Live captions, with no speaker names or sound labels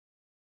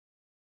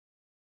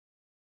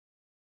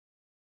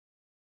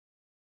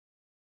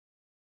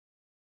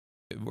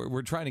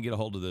we're trying to get a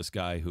hold of this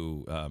guy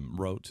who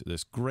wrote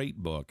this great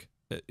book.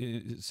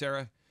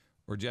 Sarah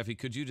or Jeffy,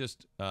 could you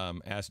just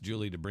ask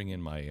Julie to bring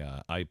in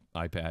my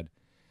iPad?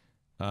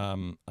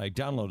 I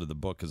downloaded the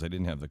book because I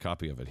didn't have the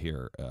copy of it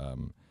here.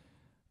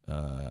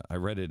 I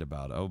read it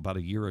about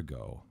a year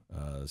ago.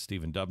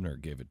 Stephen Dubner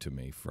gave it to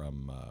me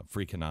from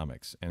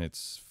Freakonomics, and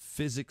it's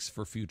Physics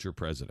for Future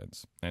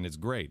Presidents, and it's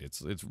great.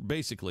 It's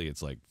basically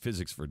it's like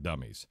physics for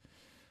dummies,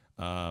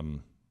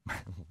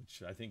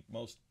 which I think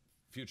most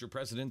future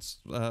presidents,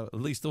 at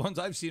least the ones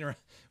I've seen,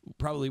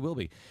 probably will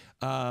be.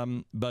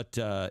 But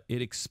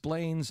it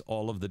explains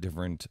all of the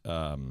different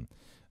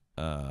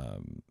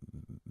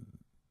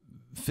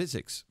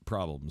physics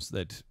problems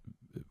that,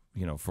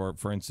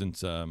 for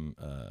instance,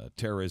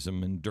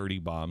 terrorism and dirty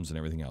bombs and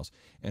everything else.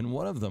 And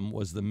one of them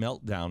was the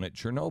meltdown at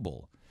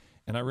Chernobyl.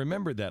 And I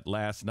remembered that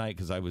last night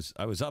because I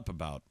was up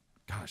about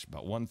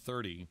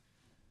 1:30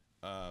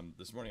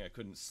 this morning. I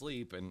couldn't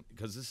sleep, and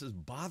because this is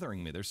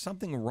bothering me. There's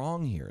something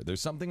wrong here.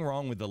 There's something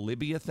wrong with the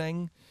Libya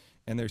thing,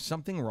 and there's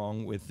something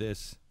wrong with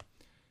this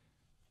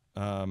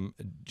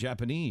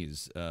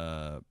Japanese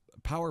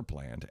power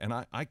plant, and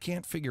I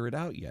can't figure it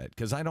out yet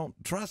because I don't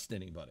trust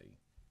anybody.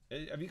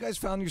 Have you guys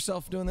found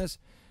yourself doing this?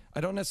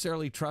 I don't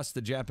necessarily trust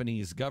the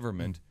Japanese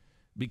government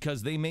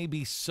because they may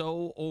be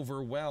so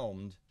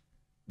overwhelmed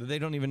that they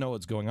don't even know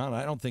what's going on.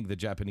 I don't think the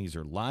Japanese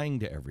are lying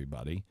to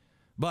everybody,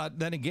 but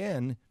then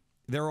again,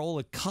 their whole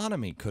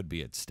economy could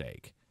be at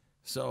stake.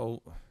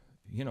 So,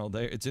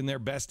 it's in their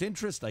best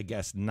interest, I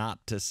guess,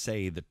 not to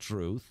say the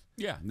truth.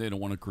 Yeah, they don't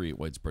want to create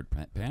widespread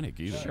panic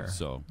either. Sure.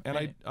 So,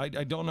 and I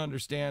don't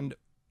understand.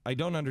 I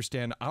don't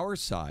understand our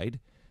side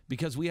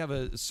because we have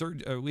a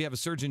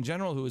surgeon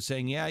general who is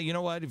saying, yeah, you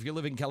know what? If you're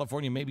living in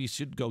California, maybe you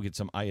should go get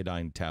some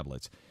iodine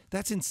tablets.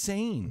 That's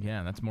insane.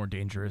 Yeah, that's more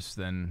dangerous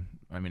than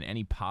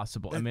any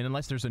possible.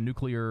 Unless there's a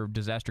nuclear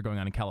disaster going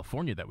on in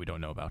California that we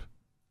don't know about.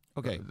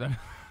 Okay.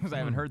 Because I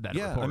haven't heard that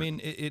report.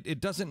 It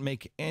doesn't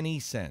make any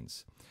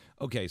sense.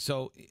 Okay,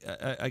 so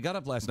I got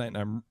up last night and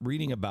I'm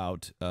reading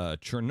about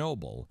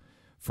Chernobyl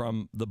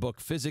from the book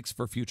Physics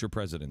for Future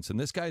Presidents. And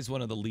this guy's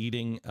one of the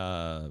leading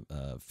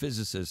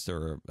physicists,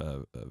 or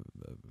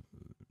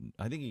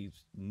I think he's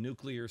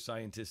nuclear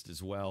scientist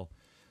as well.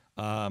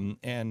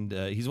 And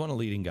he's one of the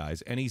leading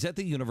guys. And he's at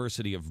the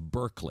University of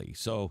Berkeley.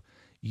 So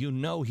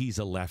he's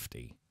a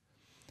lefty.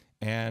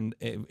 And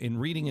in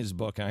reading his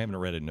book, I haven't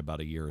read it in about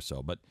a year or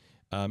so, but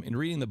in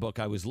reading the book,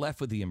 I was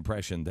left with the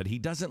impression that he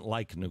doesn't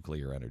like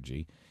nuclear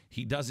energy.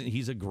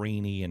 He's a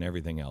greenie and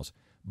everything else,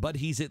 but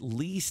he's at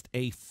least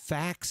a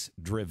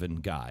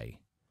facts-driven guy.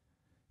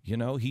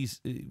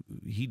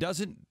 He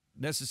doesn't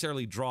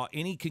necessarily draw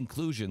any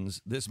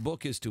conclusions. This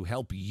book is to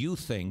help you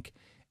think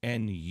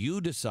and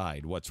you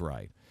decide what's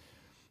right.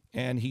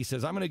 And he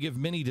says, I'm going to give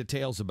many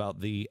details about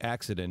the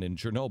accident in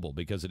Chernobyl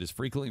because it is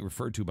frequently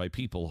referred to by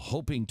people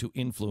hoping to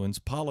influence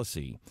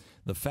policy.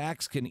 The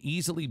facts can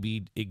easily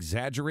be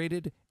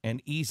exaggerated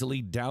and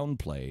easily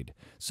downplayed,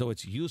 so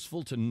it's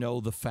useful to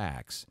know the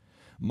facts.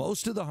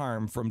 Most of the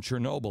harm from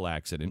Chernobyl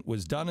accident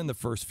was done in the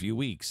first few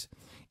weeks.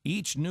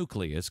 Each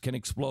nucleus can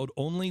explode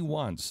only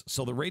once,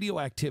 so the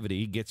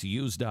radioactivity gets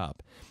used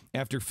up.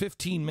 After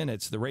 15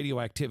 minutes, the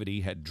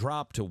radioactivity had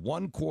dropped to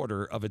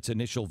 1/4 of its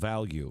initial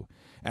value.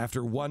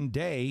 After 1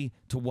 day,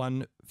 to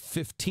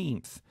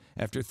 1/15.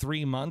 After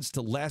 3 months,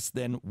 to less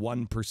than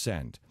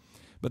 1%.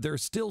 But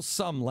there's still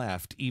some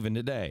left even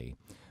today.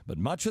 But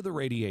much of the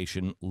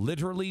radiation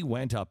literally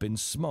went up in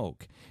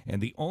smoke,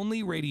 and the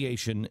only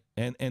radiation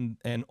and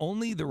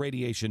only the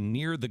radiation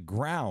near the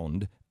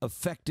ground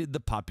affected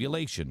the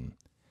population.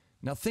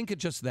 Now think of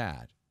just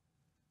that.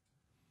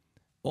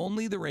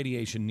 Only the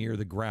radiation near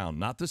the ground,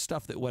 not the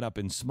stuff that went up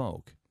in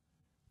smoke,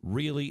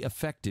 really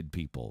affected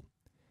people.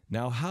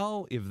 Now,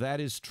 how, if that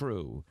is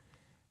true,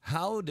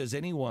 how does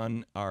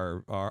anyone,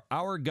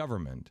 our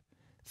government,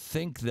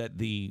 think that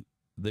the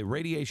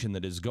radiation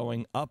that is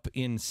going up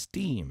in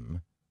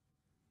steam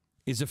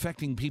is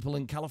affecting people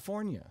in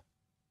California?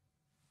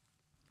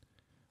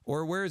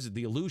 Or where is it?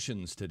 The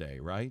Aleutians today,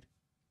 right?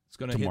 It's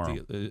going to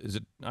hit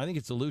the. I think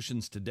it's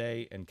Aleutians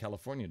today and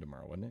California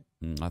tomorrow, wasn't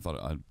it? I thought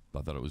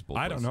it was both.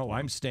 I don't know. Tomorrow.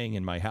 I'm staying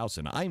in my house,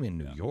 and I'm in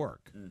New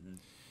York.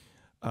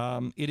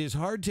 Mm-hmm. It is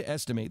hard to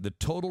estimate the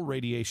total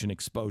radiation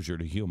exposure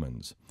to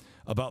humans.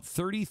 About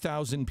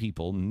 30,000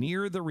 people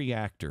near the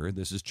reactor,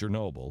 this is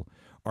Chernobyl,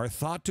 are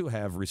thought to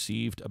have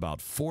received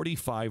about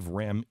 45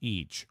 rem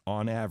each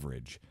on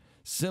average,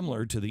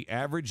 similar to the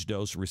average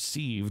dose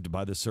received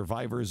by the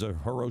survivors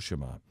of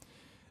Hiroshima.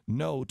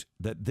 Note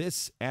that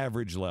this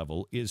average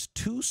level is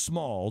too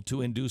small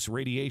to induce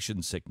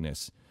radiation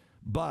sickness,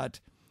 but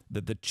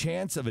that the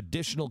chance of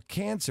additional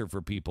cancer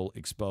for people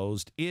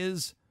exposed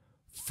is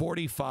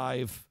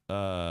 45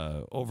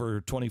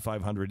 over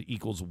 2,500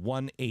 equals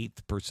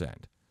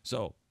 1/8%.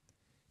 So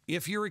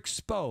if you're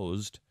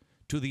exposed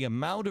to the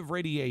amount of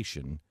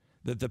radiation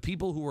that the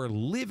people who are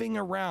living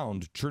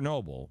around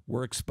Chernobyl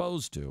were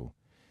exposed to,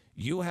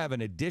 you have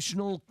an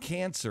additional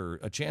cancer,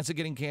 a chance of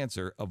getting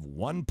cancer of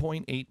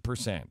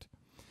 1.8%.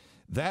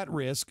 That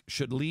risk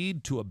should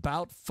lead to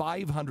about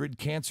 500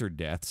 cancer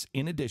deaths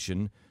in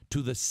addition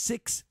to the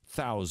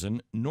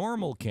 6,000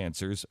 normal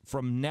cancers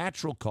from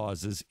natural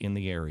causes in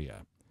the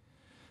area.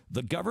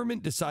 The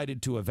government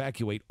decided to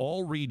evacuate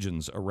all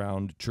regions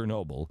around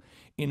Chernobyl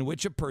in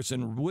which a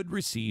person would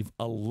receive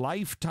a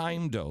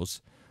lifetime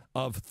dose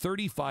of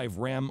 35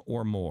 rem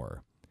or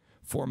more.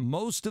 For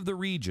most of the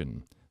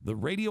region, the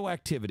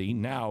radioactivity,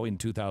 now in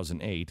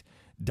 2008,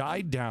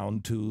 died down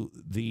to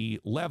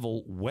the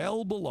level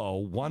well below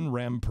 1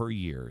 rem per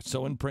year.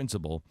 So in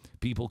principle,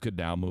 people could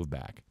now move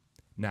back.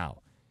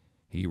 Now,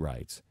 he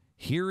writes,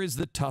 here is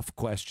the tough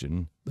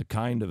question the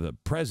kind of the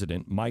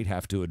president might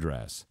have to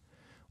address.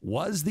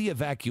 Was the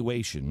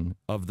evacuation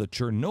of the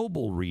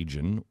Chernobyl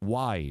region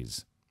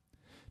wise?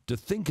 To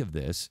think of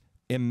this,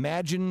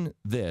 imagine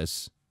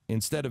this,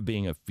 instead of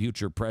being a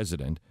future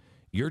president,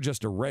 you're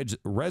just a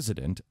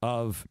resident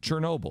of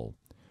Chernobyl.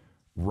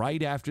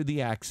 Right after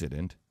the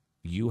accident,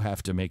 you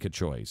have to make a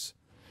choice.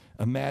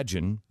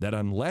 Imagine that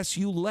unless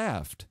you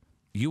left,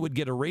 you would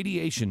get a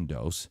radiation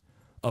dose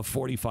of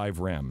 45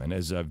 rem. And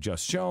as I've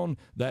just shown,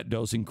 that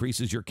dose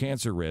increases your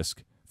cancer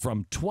risk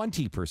from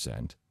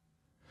 20%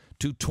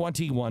 to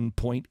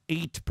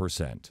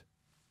 21.8%.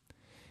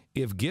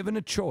 If given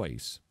a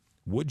choice,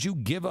 would you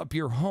give up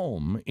your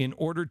home in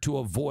order to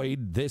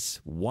avoid this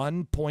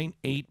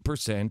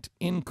 1.8%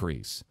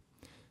 increase?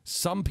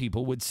 Some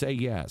people would say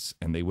yes,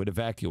 and they would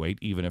evacuate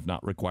even if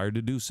not required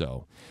to do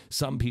so.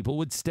 Some people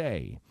would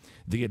stay.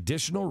 The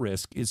additional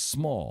risk is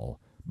small,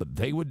 but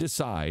they would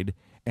decide,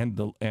 and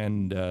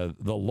the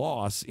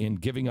loss in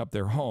giving up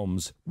their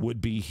homes would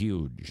be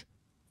huge.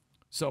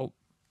 So,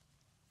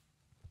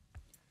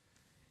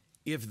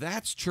 if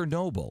that's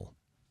Chernobyl,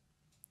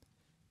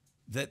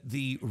 that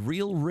the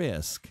real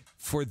risk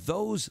for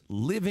those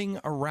living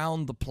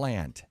around the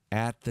plant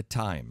at the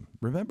time,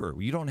 remember,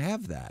 you don't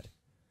have that.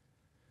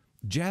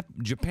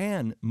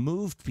 Japan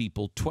moved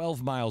people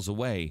 12 miles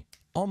away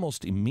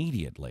almost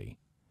immediately.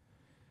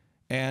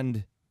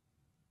 And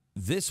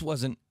this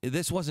wasn't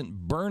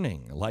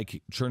burning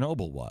like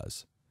Chernobyl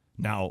was.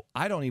 Now,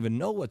 I don't even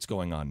know what's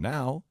going on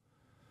now,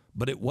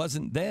 but it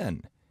wasn't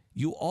then.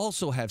 You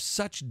also have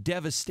such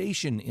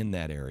devastation in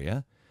that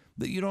area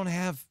that you don't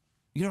have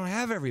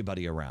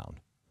everybody around.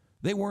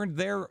 They weren't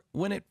there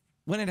when it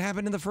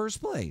happened in the first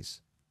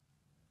place.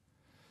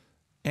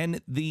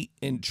 And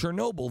in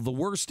Chernobyl, the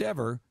worst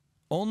ever,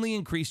 only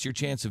increased your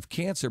chance of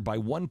cancer by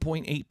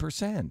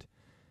 1.8%.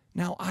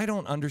 Now, I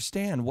don't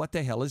understand what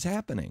the hell is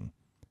happening.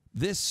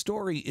 This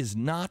story is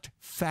not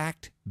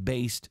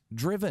fact-based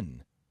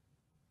driven.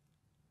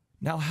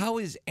 Now, how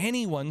is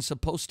anyone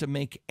supposed to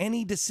make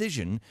any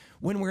decision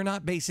when we're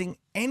not basing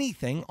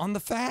anything on the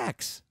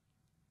facts?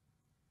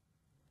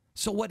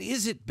 So what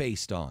is it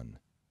based on?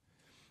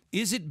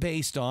 Is it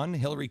based on,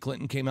 Hillary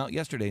Clinton came out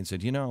yesterday and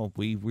said,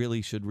 we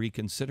really should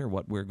reconsider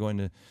what we're going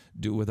to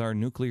do with our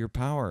nuclear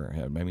power.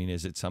 I mean,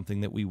 is it something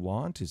that we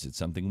want? Is it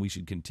something we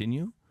should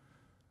continue?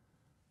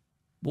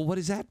 Well, what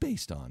is that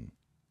based on?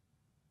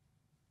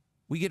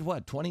 We get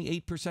what,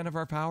 28% of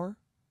our power?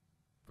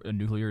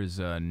 Nuclear is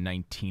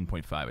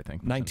 19.5, I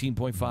think.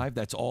 19.5?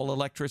 That's all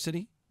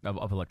electricity?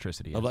 Of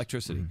electricity, yes.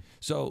 Electricity.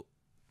 So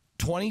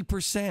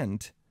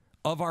 20%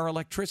 of our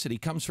electricity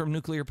comes from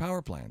nuclear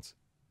power plants.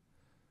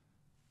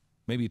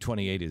 Maybe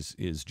 28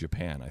 is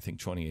Japan. I think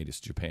 28 is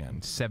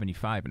Japan.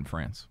 75 in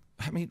France.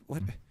 I mean,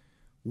 what?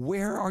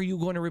 Where are you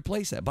going to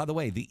replace that? By the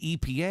way, the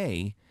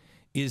EPA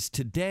is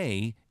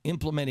today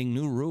implementing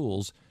new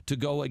rules to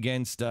go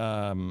against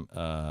mercury.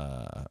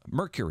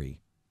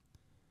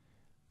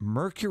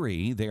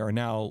 Mercury, they are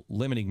now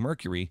limiting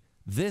mercury.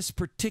 This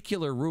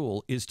particular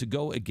rule is to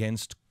go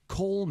against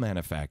coal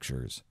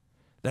manufacturers.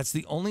 That's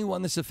the only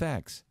one this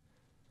affects.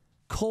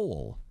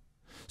 Coal.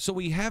 So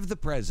we have the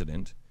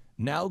president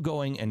now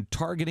going and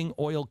targeting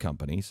oil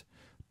companies,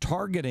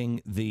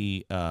 targeting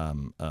the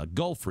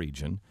Gulf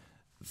region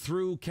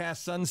through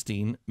Cass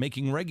Sunstein,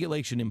 making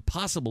regulation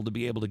impossible to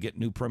be able to get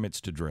new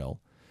permits to drill.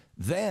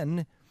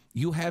 Then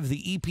you have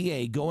the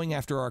EPA going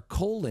after our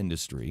coal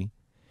industry.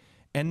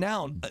 And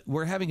now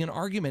we're having an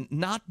argument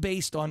not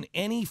based on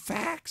any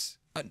facts.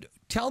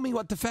 Tell me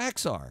what the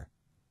facts are.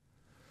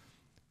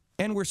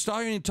 And we're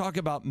starting to talk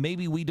about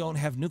maybe we don't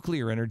have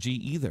nuclear energy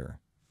either.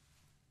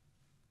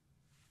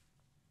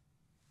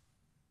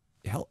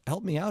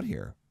 Help me out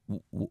here.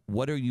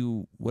 What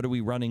are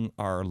we running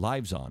our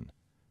lives on?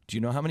 Do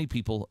you know how many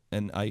people,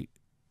 and I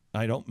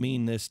don't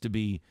mean this to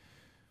be,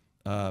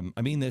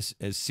 I mean this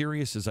as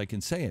serious as I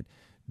can say it.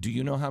 Do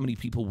you know how many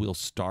people will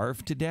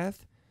starve to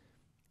death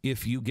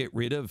if you get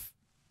rid of,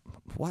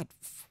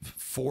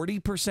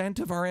 40%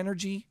 of our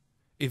energy?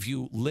 If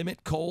you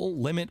limit coal,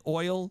 limit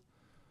oil,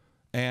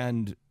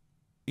 and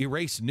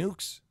erase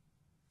nukes?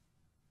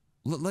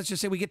 Let's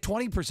just say we get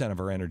 20% of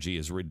our energy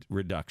as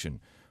reduction.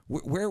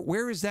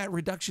 Where is that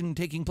reduction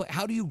taking place?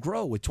 How do you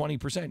grow with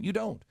 20%? You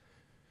don't.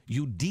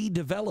 You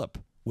de-develop,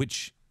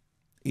 which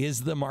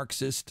is the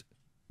Marxist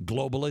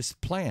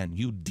globalist plan.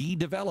 You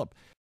de-develop.